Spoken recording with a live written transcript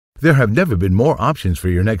There have never been more options for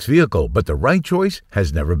your next vehicle, but the right choice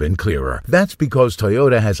has never been clearer. That's because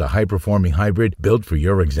Toyota has a high-performing hybrid built for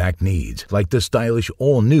your exact needs, like the stylish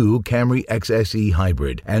all-new Camry XSE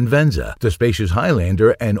Hybrid and Venza, the spacious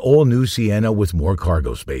Highlander and all-new Sienna with more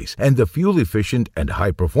cargo space, and the fuel-efficient and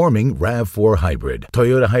high-performing RAV4 Hybrid.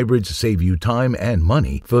 Toyota hybrids save you time and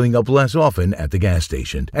money, filling up less often at the gas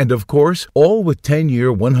station. And of course, all with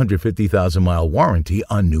 10-year, 150,000-mile warranty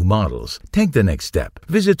on new models. Take the next step.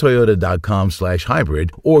 Visit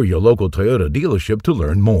Toyota.com/hybrid or your local Toyota dealership to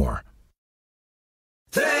learn more.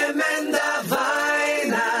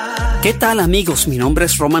 ¿Qué tal, amigos? Mi nombre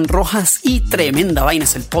es Roman Rojas y Tremenda Vaina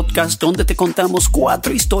es el podcast donde te contamos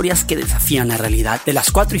 4 historias que desafían la realidad. De las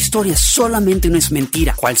 4 historias, solamente una es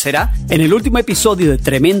mentira. ¿Cuál será? En el último episodio de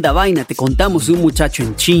Tremenda Vaina te contamos de un muchacho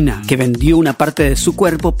en China que vendió una parte de su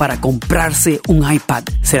cuerpo para comprarse un iPad.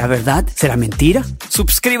 ¿Será verdad? ¿Será mentira?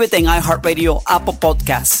 Suscríbete en iHeartRadio, Apple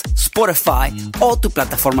Podcasts, Spotify o tu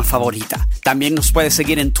plataforma favorita. También nos puedes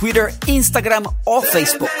seguir en Twitter, Instagram o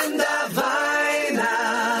Facebook.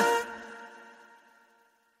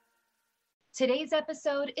 Today's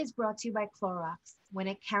episode is brought to you by Clorox. When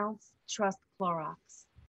it counts, trust Clorox.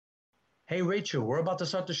 Hey, Rachel, we're about to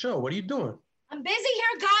start the show. What are you doing? I'm busy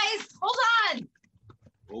here, guys. Hold on.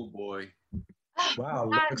 Oh, boy.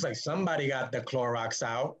 Wow, looks like somebody got the Clorox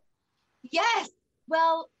out. Yes.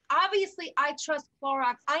 Well, obviously, I trust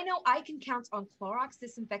Clorox. I know I can count on Clorox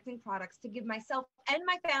disinfecting products to give myself and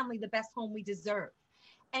my family the best home we deserve.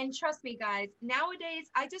 And trust me, guys, nowadays,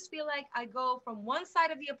 I just feel like I go from one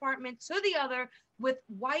side of the apartment to the other with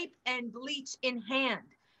wipe and bleach in hand.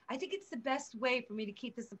 I think it's the best way for me to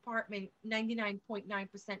keep this apartment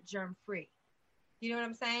 99.9% germ-free. You know what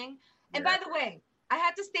I'm saying? Yeah. And by the way, I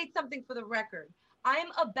had to state something for the record. I'm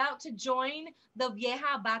about to join the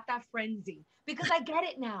vieja bata frenzy because I get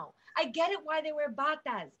it now. I get it why they wear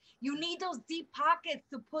batas. You need those deep pockets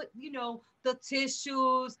to put, the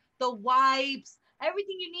tissues, the wipes,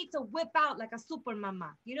 everything you need to whip out like a super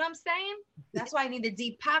mama. You know what I'm saying? That's why I need the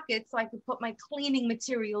deep pockets so I can put my cleaning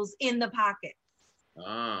materials in the pockets.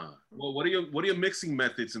 Well, what are your mixing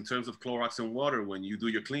methods in terms of Clorox and water when you do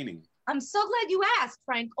your cleaning? I'm so glad you asked,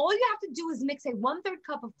 Frank. All you have to do is mix a 1/3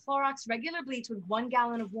 cup of Clorox regular bleach with 1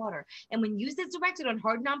 gallon of water. And when used as directed on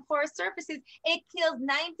hard, non-porous surfaces, it kills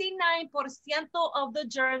 99% of the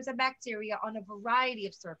germs and bacteria on a variety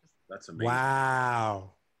of surfaces. That's amazing.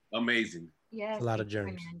 Wow. Amazing. Yes, a lot of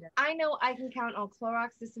germs. I know I can count on Clorox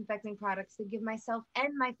disinfecting products to give myself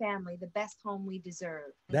and my family the best home we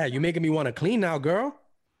deserve. Dad, you're making me want to clean now, girl.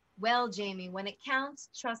 Well, Jamie, when it counts,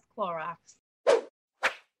 trust Clorox.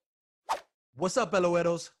 What's up,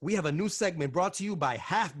 Eloeros? We have a new segment brought to you by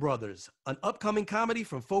Half Brothers, an upcoming comedy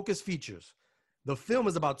from Focus Features. The film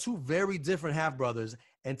is about 2 very different half brothers,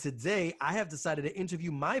 and today I have decided to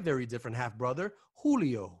interview my very different half brother,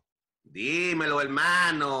 Julio. Dímelo,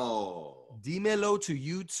 hermano. Dímelo to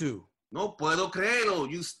you too. No puedo creerlo.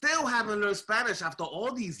 You still haven't learned Spanish after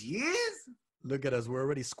all these years? Look at us. We're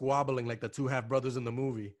already squabbling like the 2 half brothers in the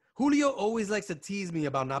movie. Julio always likes to tease me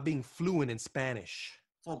about not being fluent in Spanish.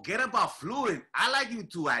 Forget about fluent. I like you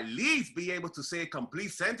to at least be able to say a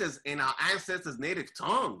complete sentence in our ancestors' native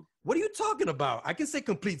tongue. What are you talking about? I can say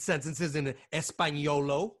complete sentences in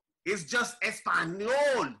Españolo. It's just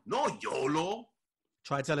Espanol, no YOLO.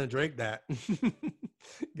 Try telling Drake that.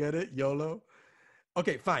 Get it? YOLO?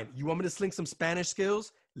 Okay, fine. You want me to sling some Spanish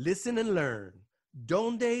skills? Listen and learn.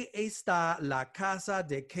 ¿Dónde está la casa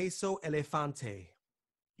de queso elefante?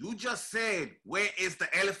 You just said, where is the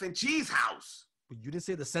elephant cheese house? But you didn't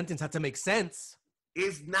say the sentence had to make sense.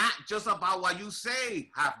 It's not just about what you say,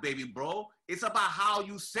 half baby bro. It's about how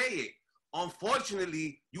you say it.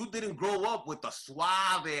 Unfortunately, you didn't grow up with the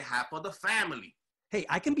suave half of the family. Hey,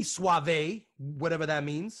 I can be suave, whatever that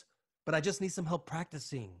means, but I just need some help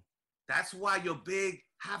practicing. That's why your big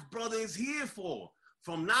half brother is here for.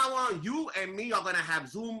 From now on, you and me are going to have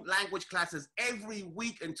Zoom language classes every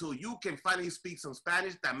week until you can finally speak some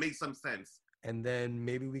Spanish that makes some sense. And then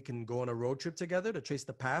maybe we can go on a road trip together to trace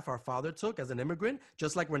the path our father took as an immigrant,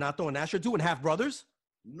 just like Renato and Asher do in Half Brothers?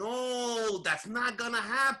 No, that's not going to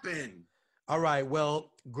happen. All right,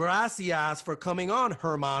 well, gracias for coming on,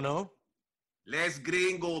 hermano. Les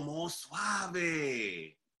gringo more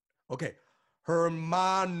suave. Okay,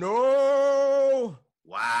 hermano.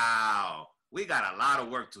 Wow, we got a lot of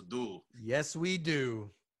work to do. Yes, we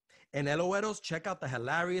do. And Eloeros, check out the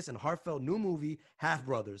hilarious and heartfelt new movie, Half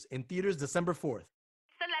Brothers, in theaters December 4th.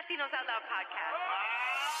 The Latinos Out Loud podcast.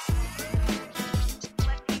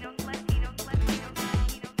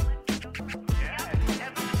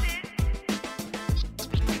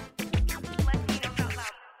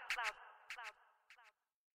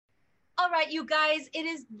 All right, you guys, it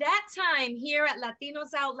is that time here at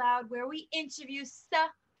Latinos Out Loud where we interview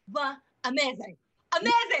someone amazing.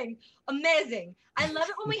 Amazing. Amazing. I love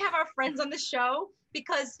it when we have our friends on the show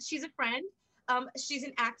because she's a friend. She's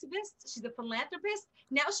an activist. She's a philanthropist.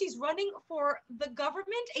 Now she's running for the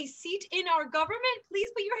government, a seat in our government. Please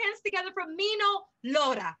put your hands together for Mino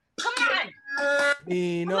Lora. Come on.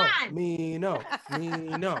 Mino, Mino,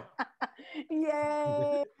 Mino.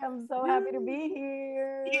 Yay! I'm so happy to be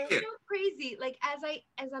here. It's so crazy. Like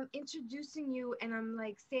as I'm introducing you and I'm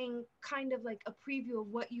like saying kind of like a preview of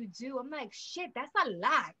what you do, I'm like, shit, that's a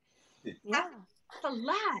lot. Yeah. That's a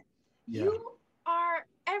lot. Yeah. You are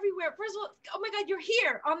everywhere. First of all, oh my God, you're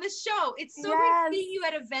here on the show. It's so great Yes. seeing you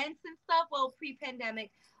at events and stuff. Well,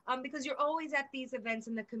 pre-pandemic, because you're always at these events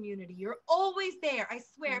in the community. You're always there. I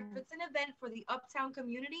swear, if it's an event for the Uptown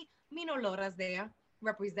community, Mino Lora's there,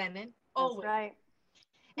 represented. Always. That's right.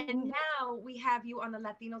 And now we have you on the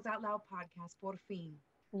Latinos Out Loud podcast, por fin.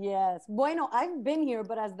 Yes. Bueno, I've been here,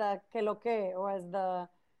 but as the que lo que, or as the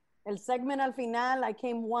el segment al final, I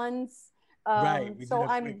came once. Right. So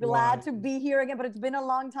I'm glad to be here again, but it's been a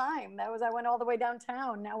long time. I went all the way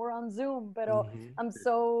downtown. Now we're on Zoom, but I'm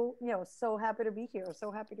so, so happy to be here.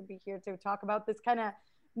 So happy to be here to talk about this kind of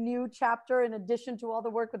new chapter in addition to all the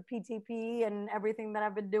work with PTP and everything that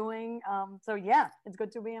I've been doing. So yeah, it's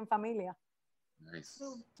good to be in familia. Nice.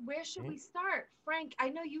 So where should we start? Frank, I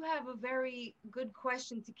know you have a very good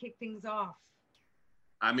question to kick things off.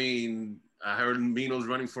 I mean, I heard Mino's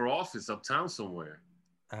running for office uptown somewhere.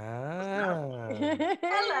 Ah.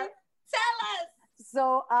 Tell us.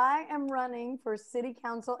 So I am running for city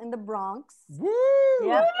council in the Bronx. Woo!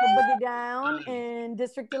 Yeah, Boogie Down in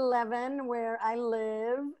District 11, where I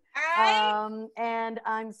live. All right. And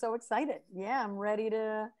I'm so excited. Yeah, I'm ready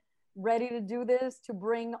to do this, to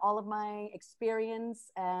bring all of my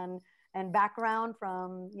experience and background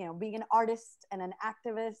from being an artist and an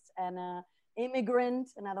activist and a immigrant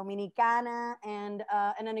and a Dominicana and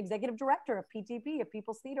an executive director of PTP, a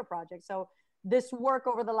People's Theater Project. So this work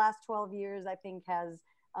over the last 12 years, I think, has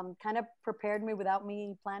kind of prepared me without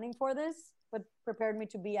me planning for this, but prepared me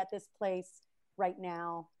to be at this place right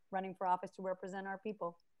now, running for office to represent our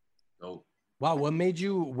people. Oh. Wow.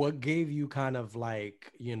 What gave you kind of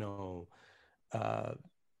like, the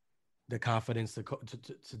confidence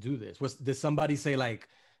to do this? Did somebody say like,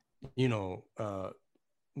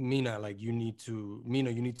 Mina, like you need to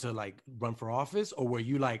like run for office, or were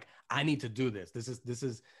you like, I need to do this? This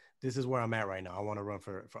is where I'm at right now. I want to run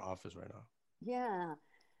for office right now. Yeah,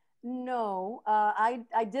 no,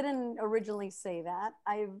 I didn't originally say that.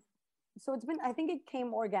 I think it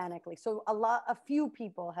came organically. So a few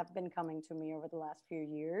people have been coming to me over the last few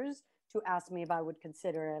years to ask me if I would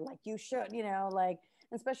consider it. Like, you should, like,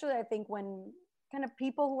 especially I think when kind of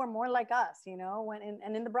people who are more like us, when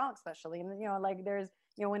in the Bronx, especially, and like there's,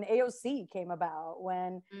 when AOC came about,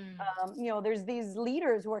 when, there's these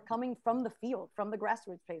leaders who are coming from the field, from the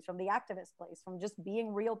grassroots place, from the activist place, from just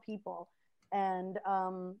being real people. And,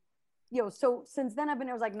 so since then I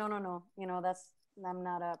was like, no, that's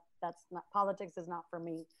not, politics is not for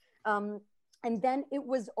me. And then it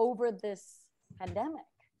was over this pandemic,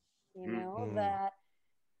 that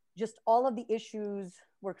just all of the issues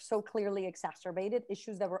were so clearly exacerbated,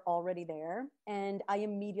 issues that were already there. And I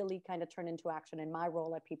immediately kind of turned into action in my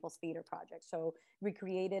role at People's Theater Project. So we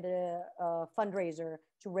created a fundraiser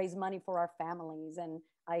to raise money for our families. And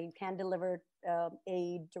I hand delivered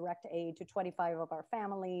direct aid to 25 of our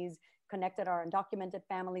families, connected our undocumented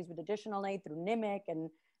families with additional aid through NIMIC and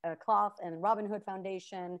Cloth and Robin Hood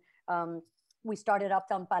Foundation. We started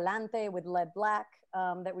Uptown Palante with Lead Black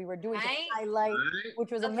that we were doing to highlight,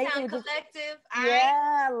 which was amazing. Uptown Collective.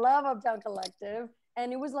 Yeah, I love Uptown Collective.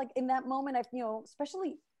 And it was like in that moment,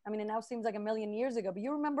 especially, it now seems like a million years ago, but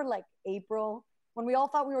you remember like April when we all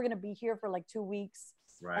thought we were going to be here for like 2 weeks.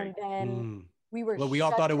 Right. And then we were we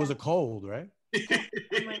all thought it was a cold, right?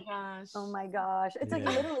 Oh my gosh. Oh my gosh. It's like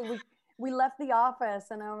literally we left the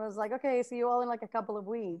office and I was like, okay, see you all in like a couple of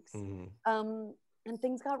weeks. And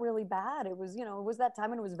things got really bad. It was, it was that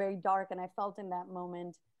time and it was very dark. And I felt in that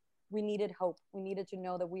moment, we needed hope. We needed to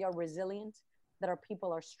know that we are resilient, that our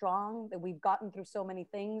people are strong, that we've gotten through so many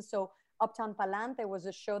things. So Uptown Palante was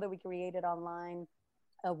a show that we created online,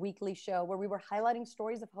 a weekly show where we were highlighting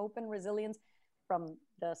stories of hope and resilience from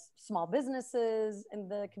the small businesses in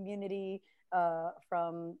the community,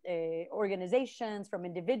 from organizations, from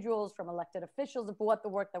individuals, from elected officials, of what the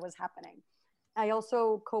work that was happening. I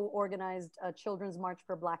also co-organized a Children's March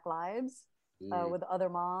for Black Lives with other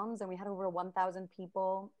moms, and we had over 1,000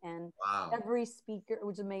 people. And every speaker, it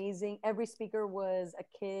was amazing. Every speaker was a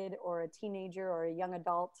kid or a teenager or a young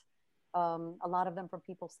adult. A lot of them from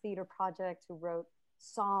People's Theater Project who wrote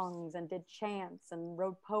songs and did chants and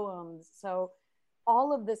wrote poems. So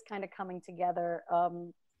all of this kind of coming together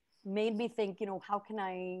made me think, how can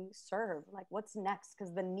I serve? Like, what's next?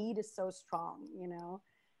 Because the need is so strong,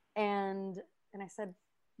 and I said,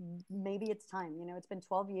 maybe it's time. It's been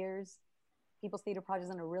 12 years. People's Theater Project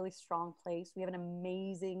is in a really strong place. We have an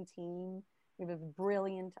amazing team. We have a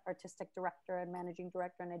brilliant artistic director and managing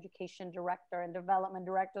director and education director and development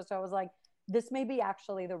director. So I was like, this may be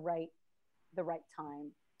actually the right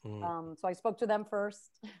time. So I spoke to them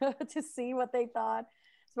first to see what they thought.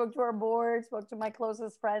 Spoke to our board, spoke to my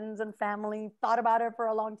closest friends and family, thought about it for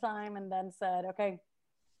a long time, and then said, okay,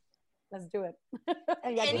 let's do it.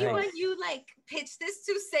 Anyone you pitch this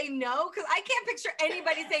to say no? Because I can't picture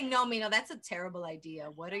anybody saying no, Mino. That's a terrible idea.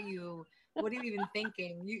 What are you even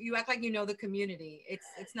thinking? You act like you know the community.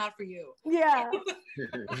 It's not for you. Yeah.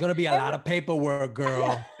 There's gonna be a lot of paperwork,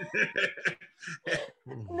 girl.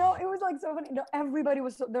 No, it was so funny. No, everybody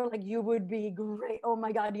was they're like, you would be great. Oh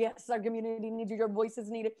my God, yes, our community needs you, your voice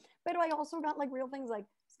is needed. But I also got real things like,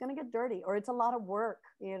 it's gonna get dirty, or it's a lot of work,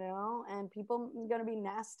 and people are gonna be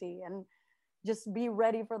nasty, and just be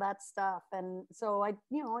ready for that stuff. And so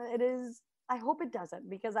it is, I hope it doesn't,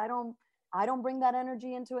 because I don't bring that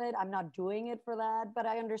energy into it. I'm not doing it for that, but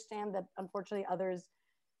I understand that unfortunately others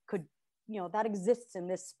could, that exists in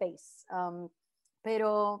this space.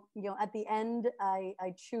 Pero, at the end,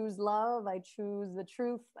 I choose love, I choose the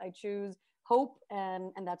truth, I choose hope,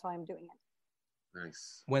 and that's why I'm doing it.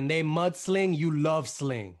 Nice. When they mudsling, you love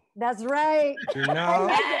sling. That's right.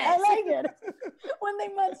 I like it. When they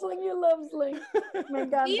mudsling, you love sling.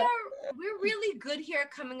 We're really good here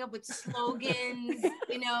at coming up with slogans.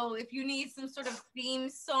 If you need some sort of theme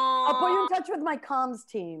song, I'll put you in touch with my comms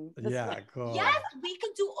team. Cool. Yes, we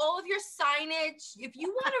could do all of your signage. If you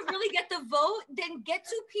want to really get the vote, then get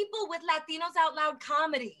to people with Latinos Out Loud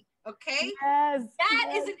comedy. Okay. Yes.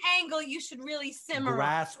 That is an angle you should really simmer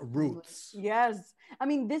Grassroots. Yes. I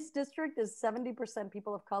mean, this district is 70%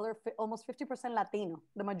 people of color, almost 50% Latino,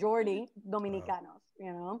 the majority Dominicanos,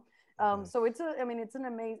 So it's an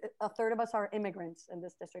amazing, a third of us are immigrants in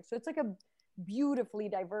this district. So it's a beautifully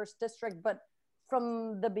diverse district, but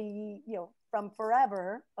from from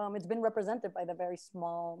forever, it's been represented by the very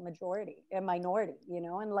small minority,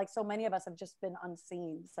 and so many of us have just been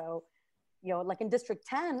unseen. So, in District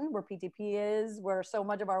 10, where PTP is, where so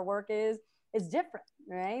much of our work is different,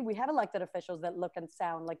 right? We have elected officials that look and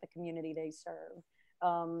sound like the community they serve.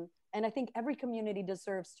 And I think every community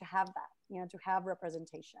deserves to have that, to have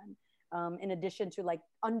representation, in addition to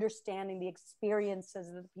understanding the experiences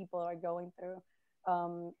that the people are going through,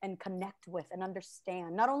 and connect with and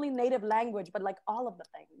understand, not only native language, but all of the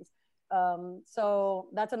things. So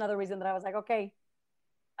that's another reason that I was like, okay,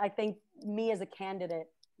 I think me as a candidate,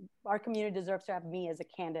 our community deserves to have me as a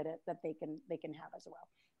candidate that they can have as well.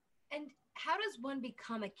 And how does one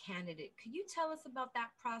become a candidate? Could you tell us about that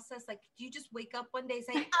process? Do you just wake up one day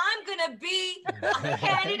saying, I'm gonna be a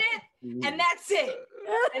candidate, and that's it?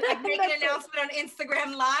 And make an announcement on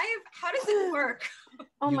Instagram Live? How does it work?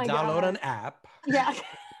 Oh my God. Download an app. Yeah.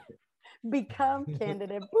 Become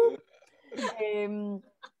candidate.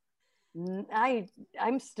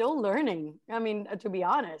 I'm still learning. I mean, to be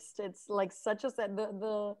honest, it's such a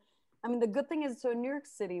the good thing is, so in New York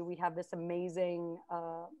City, we have this amazing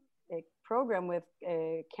program with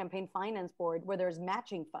a campaign finance board where there's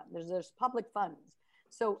matching funds. There's public funds.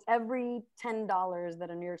 So every $10 that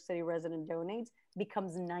a New York City resident donates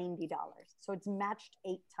becomes $90. So it's matched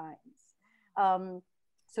 8 times.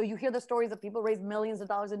 So you hear the stories of people raise millions of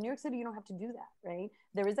dollars. In New York City, you don't have to do that, right?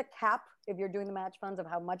 There is a cap if you're doing the match funds of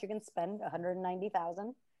how much you can spend,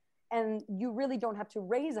 $190,000. And you really don't have to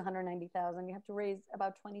raise $190,000. You have to raise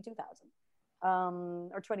about $22,000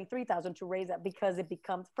 or $23,000 to raise that, because it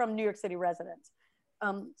becomes from New York City residents.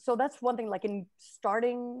 So that's one thing, in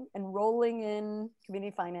starting enrolling in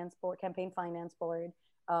community finance board, campaign finance board,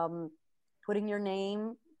 putting your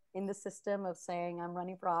name in the system of saying, I'm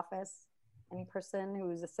running for office. Any person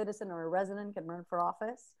who's a citizen or a resident can run for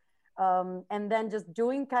office. And then just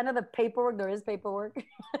doing kind of the paperwork. There is paperwork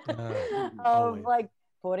of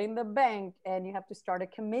putting the bank, and you have to start a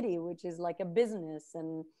committee, which is like a business.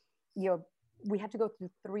 And, we had to go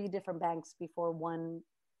through 3 different banks before one,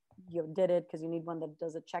 did it, because you need one that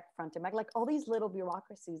does a check front and back, all these little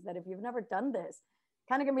bureaucracies that if you've never done this,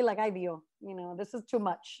 kind of gonna be like, this is too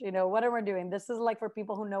much, what am I doing? This is for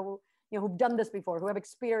people who know, who've done this before, who have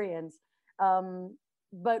experience.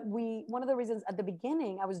 But one of the reasons at the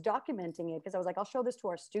beginning I was documenting it, because I was like, I'll show this to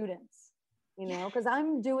our students, because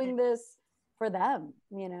I'm doing this for them,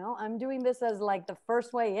 I'm doing this as the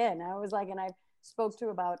first way in. I was and I spoke to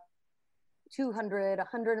about 200,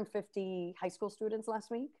 150 high school students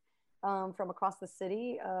last week from across the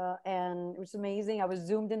city. And it was amazing. I was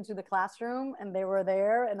zoomed into the classroom and they were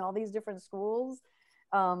there in all these different schools.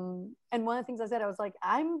 And one of the things I said, I was like,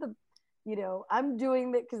 I'm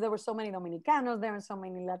doing it because there were so many Dominicanos there and so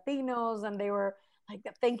many Latinos, and they were like,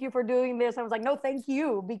 thank you for doing this. I was like, no, thank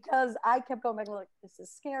you, because I kept going back like, this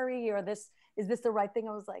is scary, or is this the right thing?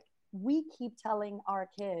 I was like, we keep telling our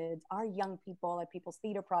kids, our young people at People's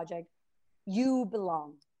Theater Project, you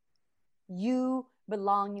belong. You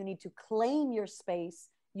belong. You need to claim your space.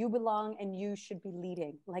 You belong, and you should be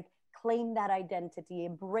leading. Like, claim that identity,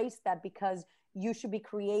 embrace that, because you should be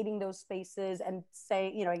creating those spaces and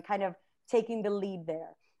say, and kind of taking the lead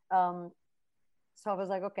there. So I was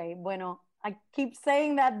like, okay, bueno, I keep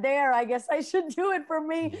saying that there. I guess I should do it for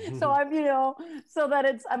me. So so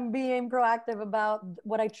that I'm being proactive about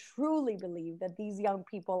what I truly believe, that these young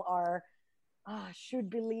people should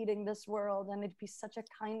be leading this world, and it'd be such a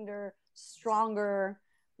kinder, stronger,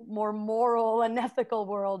 more moral and ethical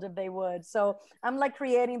world if they would. So I'm like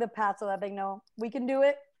creating the path so that they know we can do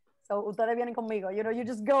it. So ustedes vienen conmigo. You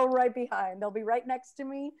just go right behind. They'll be right next to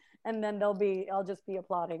me, and then I'll just be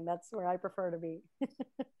applauding. That's where I prefer to be.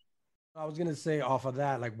 I was gonna say, off of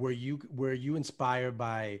that, like, were you inspired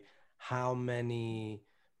by how many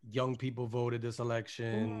young people voted this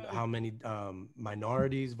election, how many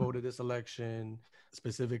minorities voted this election,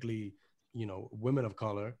 specifically, women of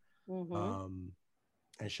color? And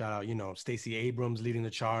shout out, Stacey Abrams leading the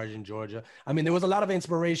charge in Georgia. I mean, there was a lot of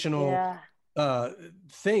inspirational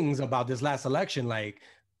things about this last election. Like,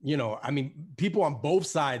 I mean, people on both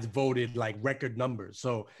sides voted like record numbers.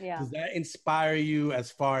 So does that inspire you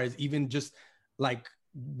as far as even just like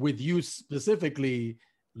with you specifically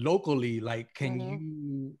locally, like, can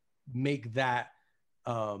you make that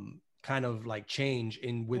kind of like change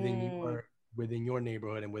within your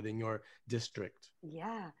neighborhood and within your district?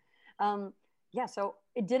 So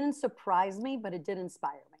it didn't surprise me, but it did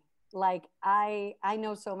inspire me. Like, I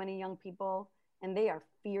know so many young people, and they are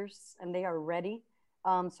fierce and they are ready.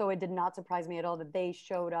 So it did not surprise me at all that they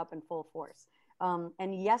showed up in full force.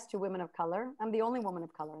 And yes, to women of color, I'm the only woman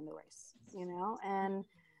of color in the race, and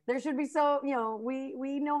there should be,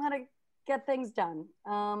 we know how to get things done.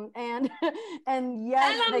 And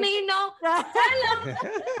yes, tell them, Mino. Tell them.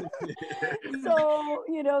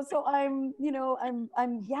 So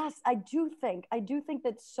I'm yes, I do think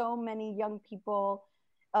that so many young people,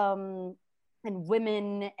 and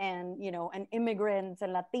women, and and immigrants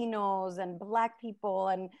and Latinos and Black people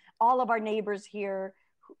and all of our neighbors here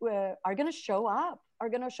are going to show up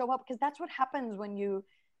because that's what happens when you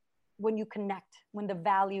connect, when the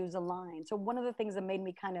values align. So one of the things that made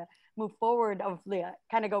me kind of move forward,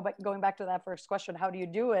 going back to that first question, how do you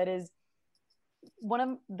do it, is one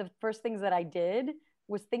of the first things that I did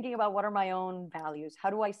was thinking about what are my own values, how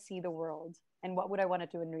do I see the world, and what would I want to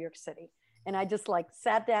do in New York City. And I just like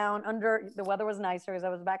sat down the weather was nicer because I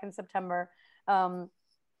was back in September, and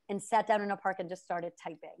sat down in a park and just started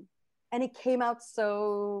typing. And it came out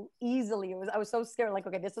so easily. I was so scared, like,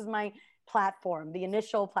 okay, this is my platform, the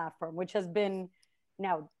initial platform, which has been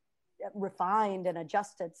now refined and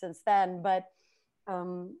adjusted since then. But,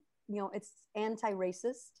 it's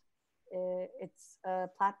anti-racist. It's a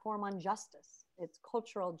platform on justice. It's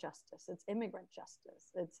cultural justice. It's immigrant justice.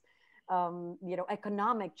 It's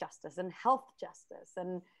economic justice and health justice,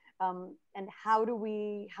 and how do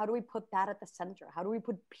we put that at the center? How do we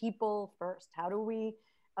put people first? How do we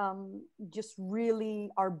just really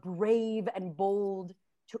are brave and bold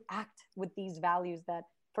to act with these values that,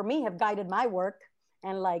 for me, have guided my work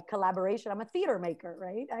and like collaboration? I'm a theater maker,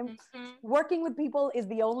 right? I'm working with people is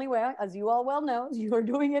the only way, as you all well know. You are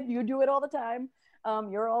doing it. You do it all the time.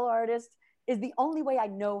 You're all artists. Is the only way I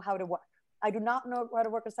know how to work. I do not know how to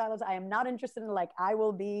work with silos. I am not interested in like, I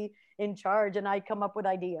will be in charge and I come up with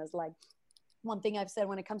ideas. Like, one thing I've said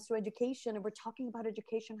when it comes to education, and we're talking about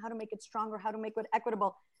education, how to make it stronger, how to make it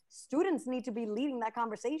equitable, students need to be leading that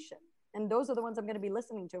conversation. And those are the ones I'm going to be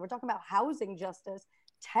listening to. We're talking about housing justice.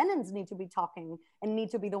 Tenants need to be talking and need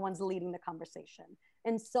to be the ones leading the conversation,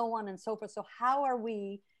 and so on and so forth. So how are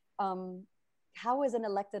we, how is an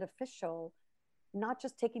elected official not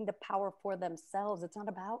just taking the power for themselves? It's not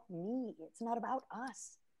about me. It's not about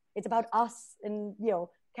us. It's about us, and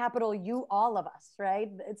capital U, all of us, right?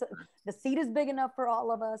 The seat is big enough for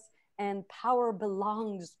all of us, and power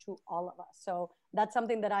belongs to all of us. So that's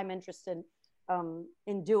something that I'm interested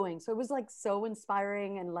in doing. So it was like so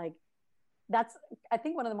inspiring, and like that's, I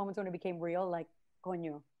think, one of the moments when it became real. Like,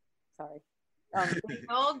 coño, sorry.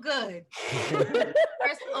 Oh, good.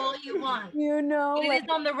 Press all you want. But it is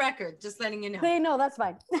on the record, just letting you know. They know, that's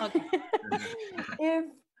fine. Okay.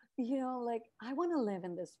 like I want to live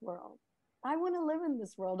in this world. I want to live in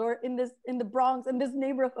this world, or in the Bronx, in this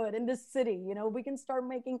neighborhood, in this city. We can start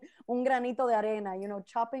making un granito de arena,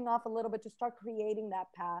 chopping off a little bit to start creating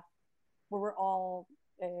that path where we're all,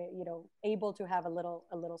 able to have a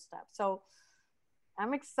little step. So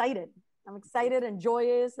I'm excited. I'm excited and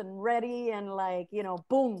joyous and ready and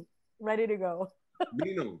boom, ready to go.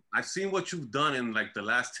 Mino, I've seen what you've done in like the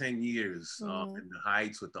last 10 years in the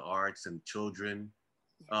Heights with the arts and children.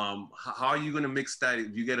 How are you going to mix that?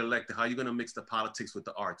 If you get elected, how are you going to mix the politics with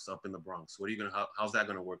the arts up in the Bronx? How's that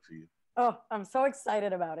going to work for you? Oh, I'm so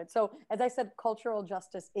excited about it. So as I said, cultural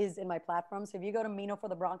justice is in my platform. So if you go to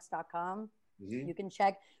minoforthebronx.com, you can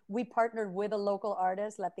check. We partnered with a local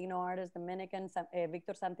artist, Latino artist, Dominican,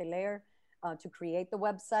 Victor Santilair, to create the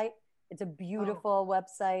website. It's a beautiful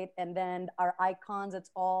website. And then our icons,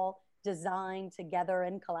 it's all designed together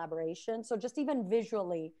in collaboration. So just even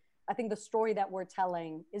visually, I think the story that we're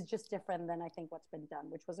telling is just different than I think what's been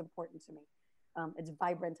done, which was important to me. It's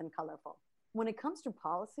vibrant and colorful. When it comes to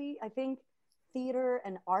policy, I think theater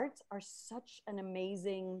and art are such an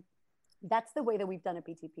amazing, that's the way that we've done at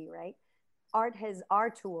PTP, right? Art is our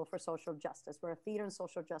tool for social justice. We're a theater and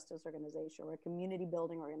social justice organization. We're a community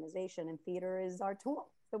building organization, and theater is our tool.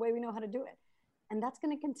 It's the way we know how to do it. And that's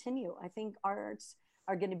going to continue. I think arts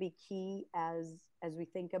are going to be key as we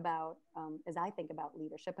think about, as I think about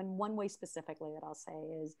leadership. And one way specifically that I'll say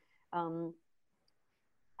is,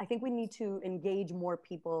 I think we need to engage more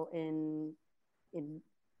people in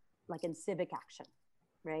civic action,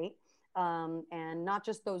 right? And not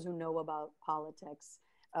just those who know about politics,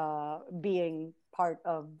 being part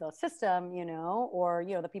of the system, or,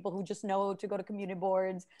 the people who just know to go to community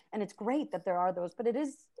boards. And it's great that there are those, but it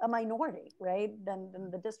is a minority, right? Than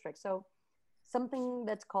the district. So something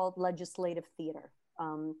that's called legislative theater.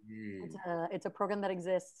 It's a program that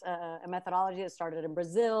exists, a methodology that started in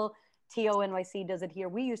Brazil. TONYC does it here.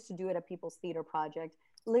 We used to do it at People's Theater Project.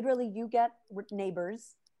 Literally, you get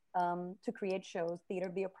neighbors to create shows, Theater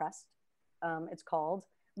of the Oppressed, it's called,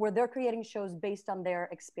 where they're creating shows based on their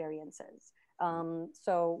experiences.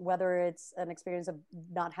 So whether it's an experience of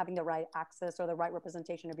not having the right access or the right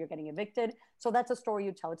representation if you're getting evicted. So that's a story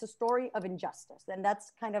you tell. It's a story of injustice. And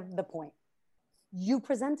that's kind of the point. You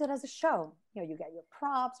present it as a show. You get your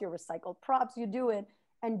props, your recycled props, you do it.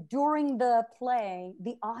 And during the play,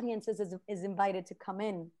 the audience is invited to come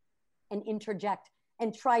in and interject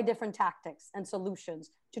and try different tactics and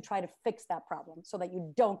solutions to try to fix that problem so that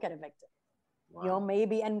you don't get evicted. Wow.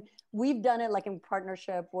 Maybe, and we've done it like in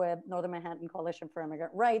partnership with Northern Manhattan Coalition for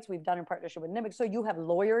Immigrant Rights. We've done in partnership with NIMIC. So you have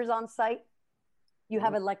lawyers on site. You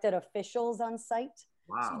have elected officials on site.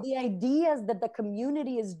 Wow. So the ideas that the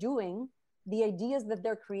community is doing, the ideas that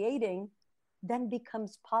they're creating, then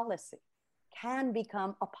becomes policy. Can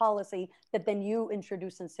become a policy that then you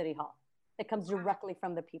introduce in City Hall. It comes directly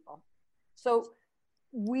from the people. So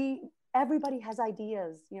everybody has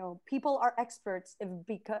ideas. People are experts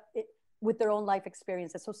with their own life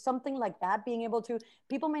experiences. So something like that, being able to,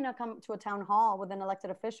 people may not come to a town hall with an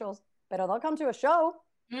elected officials, but they'll come to a show.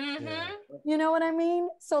 Mm-hmm. You know what I mean?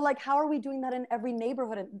 So how are we doing that in every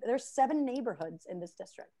neighborhood? There's 7 neighborhoods in this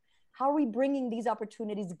district. How are we bringing these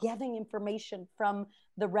opportunities, getting information from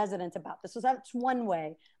the residents about this? So that's one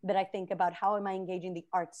way that I think about how am I engaging the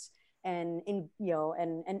arts and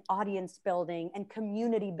and audience building and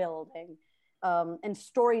community building and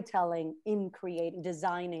storytelling in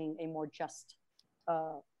designing a more just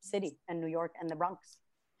city and New York and the Bronx.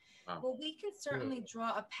 Well, we can certainly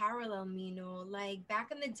draw a parallel, Mino. Like back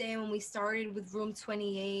in the day when we started with Room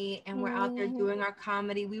 28 and we're out there doing our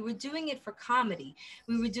comedy, we were doing it for comedy.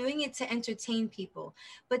 We were doing it to entertain people.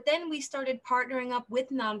 But then we started partnering up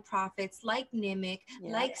with nonprofits like NIMIC,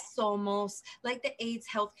 like Somos, like the AIDS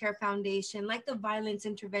Healthcare Foundation, like the Violence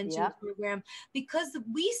Intervention Program, because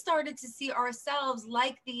we started to see ourselves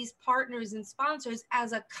like these partners and sponsors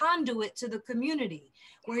as a conduit to the community.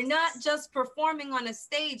 We're not just performing on a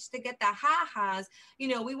stage to get the ha-has,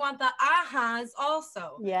 we want the ahas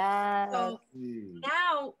also. Yeah. So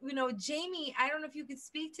now, Jamie, I don't know if you could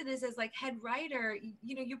speak to this as head writer,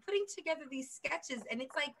 you're putting together these sketches and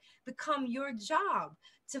it's become your job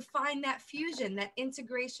to find that fusion, that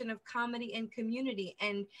integration of comedy and community.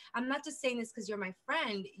 And I'm not just saying this because you're my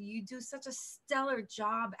friend, you do such a stellar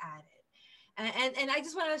job at it. And I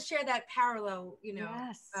just want to share that parallel, with you,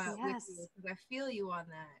 because I feel you on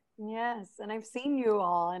that. Yes, and I've seen you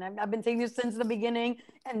all, and I've been seeing you since the beginning,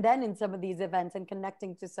 and then in some of these events and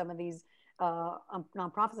connecting to some of these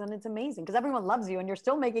nonprofits, and it's amazing because everyone loves you and you're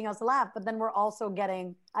still making us laugh, but then we're also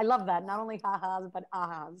getting, I love that, not only ha-has but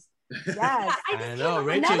ahas. Yes. I know,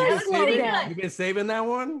 Rachel, you've been saving that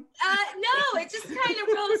one? No, it just kind of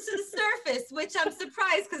rose to the surface, which I'm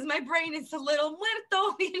surprised because my brain is a little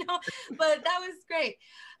muerto, but that was great.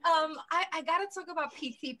 I got to talk about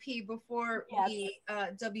PTP before we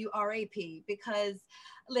WRAP, because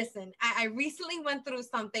listen, I recently went through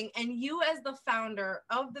something, and you as the founder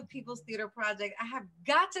of the People's Theater Project, I have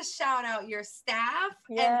got to shout out your staff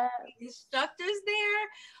and the instructors there.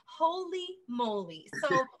 Holy moly.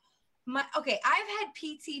 So I've had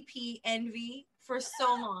PTP envy for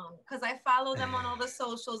so long because I follow them on all the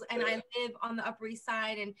socials, and I live on the Upper East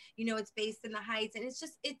Side, and it's based in the Heights, and it's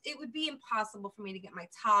just it would be impossible for me to get my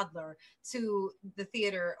toddler to the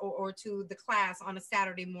theater or to the class on a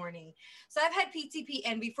Saturday morning. So I've had PTP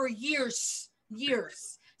envy for years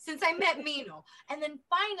since I met Mino. And then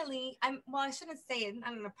finally, I shouldn't say it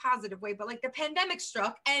not in a positive way, but like the pandemic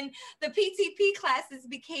struck and the PTP classes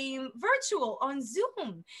became virtual on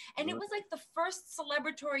Zoom. And it was like the first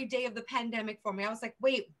celebratory day of the pandemic for me. I was like,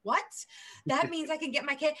 wait, what? That means I can get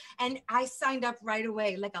my kid. And I signed up right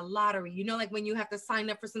away, like a lottery, like when you have to sign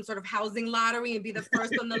up for some sort of housing lottery and be the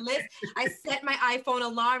first on the list. I set my iPhone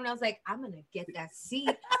alarm and I was like, I'm going to get that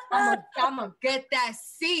seat. I'm gonna get that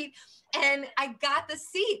seat. And I got the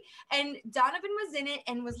seat, and Donovan was in it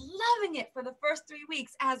and was loving it for the first 3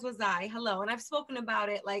 weeks, as was I. Hello. And I've spoken about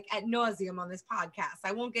it like ad nauseum on this podcast.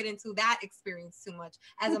 I won't get into that experience too much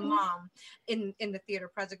as a mom in the theater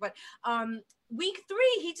project. But week 3,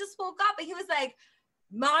 he just woke up and he was like,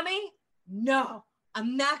 Mommy, no,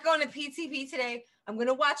 I'm not going to PTP today. I'm going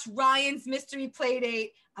to watch Ryan's Mystery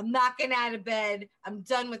Playdate. I'm not getting out of bed. I'm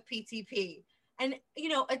done with PTP. And,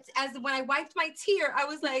 it's, as when I wiped my tear, I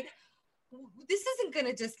was like, this isn't going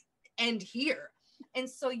to just end here. And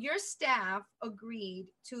so your staff agreed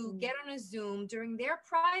to get on a Zoom during their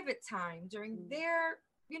private time, during their,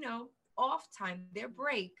 off time, their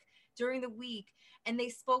break during the week. And they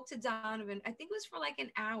spoke to Donovan, I think it was for like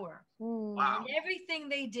an hour. Wow. And everything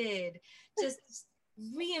they did just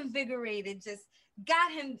reinvigorated, just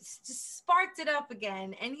got him, just sparked it up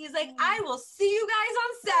again. And he's like, I will see you guys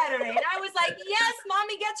on Saturday. And I was like, yes,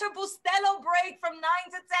 Mommy gets her Bustelo break from 9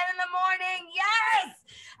 to 10 in the morning. Yes,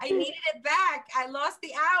 I needed it back. I lost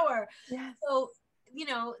the hour. Yes. So,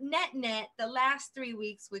 net, the last 3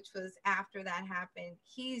 weeks, which was after that happened,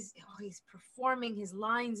 he's performing his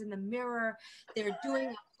lines in the mirror. They're doing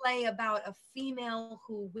a play about a female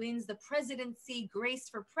who wins the presidency, Grace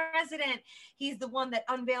for President. He's the one that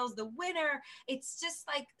unveils the winner. It's just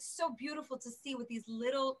like so beautiful to see what these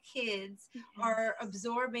little kids are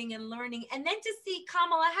absorbing and learning. And then to see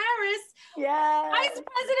Kamala Harris, vice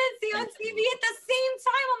presidency on TV at the same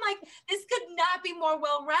time. I'm like, this could not be more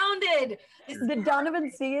well-rounded. Did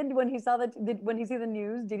Donovan see it when he saw when he see the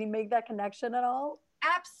news? Did he make that connection at all?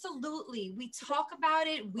 Absolutely. We talk about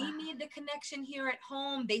it. We made the connection here at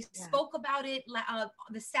home. They spoke about it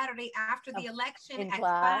the Saturday after the election at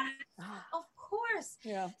class. Of course.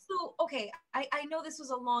 Yeah. So, okay, I know this was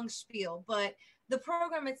a long spiel, but the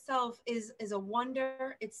program itself is a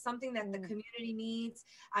wonder. It's something that the community needs.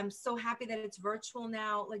 I'm so happy that it's virtual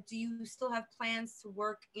now. Like, do you still have plans to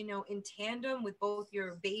work, in tandem with both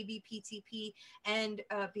your baby PTP and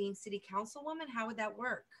being city councilwoman? How would that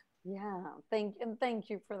work? Yeah, thank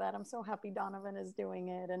you for that. I'm so happy Donovan is doing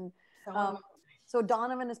it. And so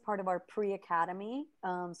Donovan is part of our pre-academy,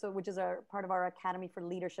 which is part of our Academy for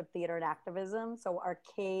Leadership, Theater, and Activism. So our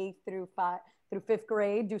K through 5th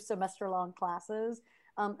grade do semester-long classes.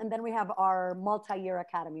 And then we have our multi-year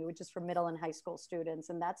academy, which is for middle and high school students.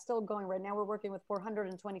 And that's still going right now. We're working with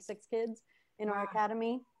 426 kids in our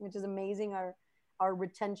academy, which is amazing. Our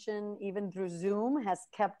retention, even through Zoom, has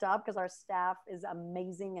kept up because our staff is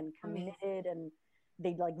amazing and committed, and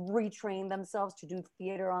they like retrain themselves to do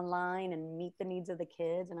theater online and meet the needs of the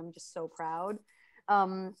kids. And I'm just so proud.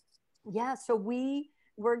 So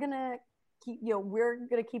we're gonna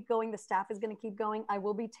keep going. The staff is gonna keep going. I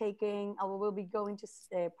will be going to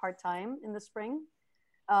part-time in the spring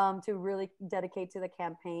to really dedicate to the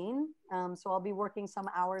campaign. So I'll be working some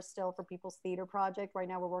hours still for People's Theater Project. Right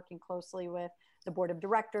now we're working closely with the board of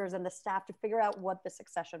directors and the staff to figure out what the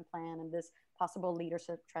succession plan and this possible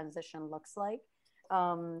leadership transition looks like.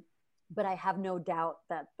 But I have no doubt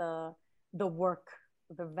that the work,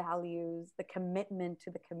 the values, the commitment to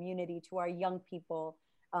the community, to our young people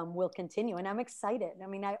will continue. And I'm excited. I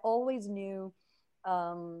mean, I always knew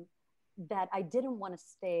that I didn't want to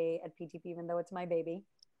stay at PTP, even though it's my baby.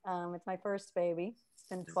 It's my first baby. It's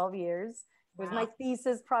been 12 years. It was my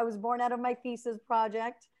thesis. I was born out of my thesis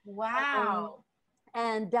project. Wow.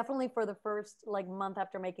 And definitely for the first like month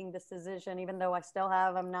after making this decision, even though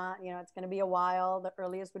I'm not, it's going to be a while. The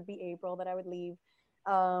earliest would be April that I would leave.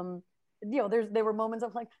 There were moments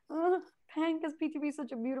of like, Penn, because PTP is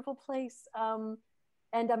such a beautiful place.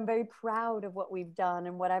 And I'm very proud of what we've done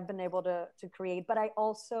and what I've been able to create. But I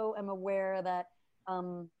also am aware that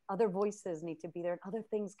other voices need to be there and other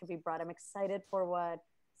things can be brought. I'm excited for what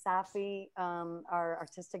Safi, our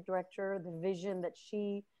artistic director, the vision that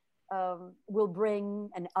she will bring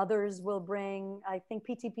and others will bring. I think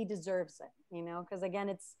PTP deserves it, because again,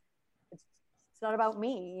 it's not about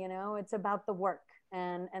me, it's about the work,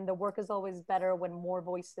 and the work is always better when more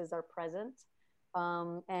voices are present.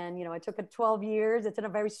 It took 12 years. It's in a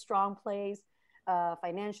very strong place,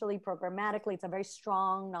 financially, programmatically. It's a very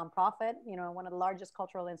strong nonprofit, one of the largest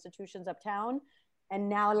cultural institutions uptown. And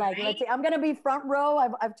now, let's say I'm going to be front row.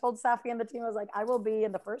 I've told Safi and the team, I was like, I will be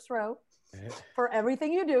in the first row for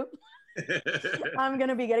everything you do. I'm going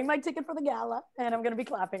to be getting my ticket for the gala and I'm going to be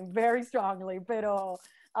clapping very strongly, but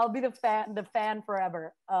I'll be the fan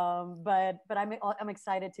forever. But I'm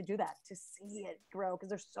excited to do that, to see it grow, because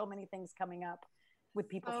there's so many things coming up with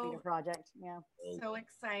People's Theater Project. Yeah. So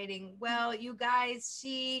exciting. Well, you guys,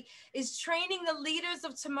 she is training the leaders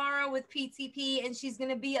of tomorrow with PTP, and she's going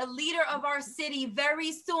to be a leader of our city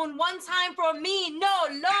very soon. One time for Mino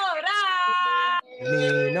Lora.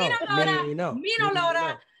 Mino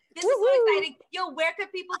Lora. This is so exciting. Yo, where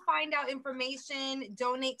could people find out information,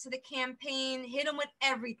 donate to the campaign? Hit them with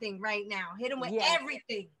everything right now. Hit them with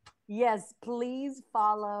everything. Yes, please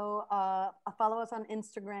follow us on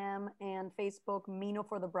Instagram and Facebook, Mino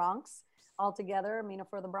for the Bronx, all together, Mino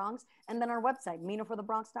for the Bronx. And then our website,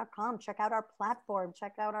 minoforthebronx.com. Check out our platform.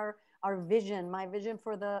 Check out our vision, my vision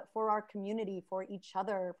for our community, for each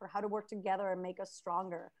other, for how to work together and make us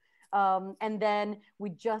stronger. And then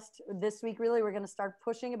this week, really, we're going to start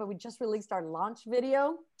pushing it, but we just released our launch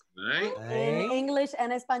video. Right. In English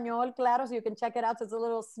and Espanol, claro, so you can check it out. So it's a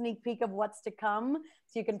little sneak peek of what's to come.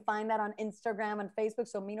 So you can find that on Instagram and Facebook.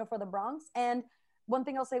 So Mino for the Bronx. And one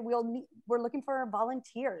thing I'll say, we're looking for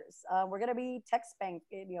volunteers. We're going to be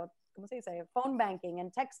phone banking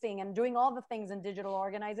and texting and doing all the things in digital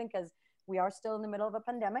organizing, because we are still in the middle of a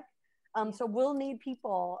pandemic. So we'll need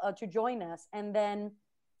people to join us. And then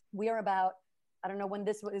we are about, I don't know when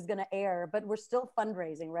this is going to air, but we're still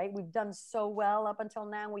fundraising, right? We've done so well up until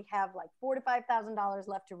now. We have like $45,000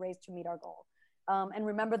 left to raise to meet our goal. And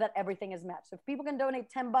remember that everything is matched. So if people can donate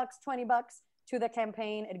 $10, $20 to the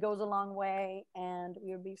campaign, it goes a long way. And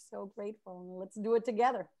we would be so grateful. Let's do it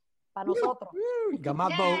together. Para nosotros. Got my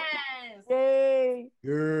vote. Yay.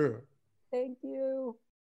 Yeah. Thank you.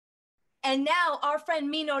 And now our friend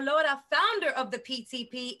Mino Lora, founder of the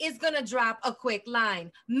PTP, is going to drop a quick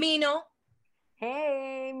line. Mino.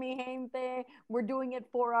 Hey, mi gente, we're doing it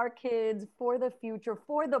for our kids, for the future,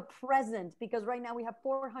 for the present, because right now we have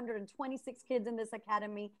 426 kids in this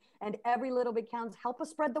academy, and every little bit counts. Help us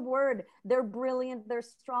spread the word. They're brilliant, they're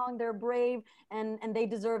strong, they're brave, and they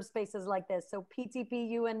deserve spaces like this. So PTP,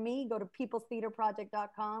 you and me, go to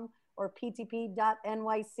peoplestheaterproject.com or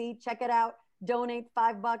ptp.nyc. Check it out. Donate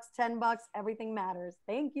 $5, $10, everything matters.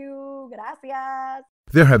 Thank you. Gracias.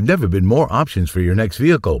 There have never been more options for your next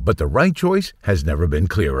vehicle, but the right choice has never been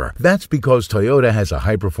clearer. That's because Toyota has a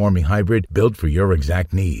high-performing hybrid built for your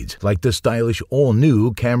exact needs, like the stylish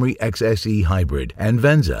all-new Camry XSE Hybrid and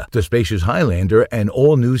Venza, the spacious Highlander and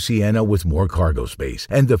all-new Sienna with more cargo space,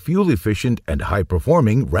 and the fuel-efficient and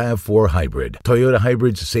high-performing RAV4 Hybrid. Toyota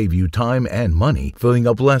hybrids save you time and money, filling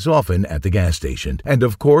up less often at the gas station. And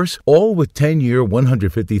of course, all with 10-year,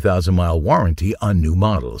 150,000-mile warranty on new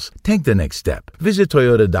models. Take the next step. Visit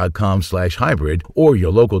Toyota.com/hybrid or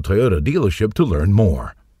your local Toyota dealership to learn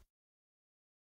more.